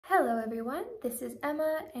Hello everyone, this is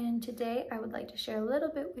Emma, and today I would like to share a little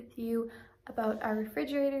bit with you about our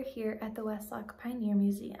refrigerator here at the Westlock Pioneer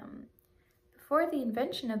Museum. Before the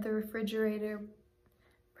invention of the refrigerator,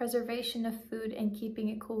 preservation of food and keeping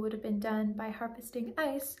it cool would have been done by harvesting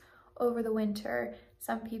ice over the winter.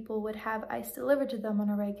 Some people would have ice delivered to them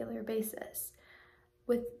on a regular basis.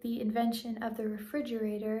 With the invention of the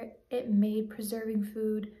refrigerator, it made preserving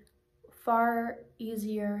food far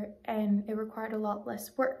easier and it required a lot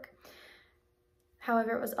less work.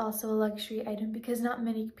 However, it was also a luxury item because not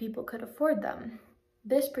many people could afford them.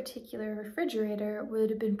 This particular refrigerator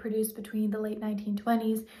would have been produced between the late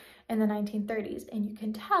 1920s and the 1930s, and you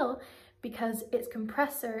can tell because its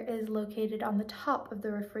compressor is located on the top of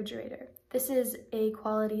the refrigerator. This is a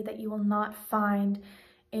quality that you will not find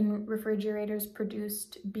in refrigerators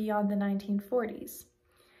produced beyond the 1940s.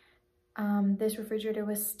 This refrigerator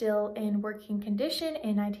was still in working condition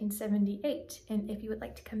in 1978, and if you would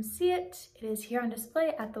like to come see it, it is here on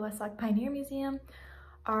display at the Westlock Pioneer Museum.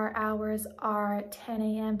 Our hours are 10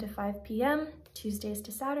 a.m. to 5 p.m., Tuesdays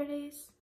to Saturdays.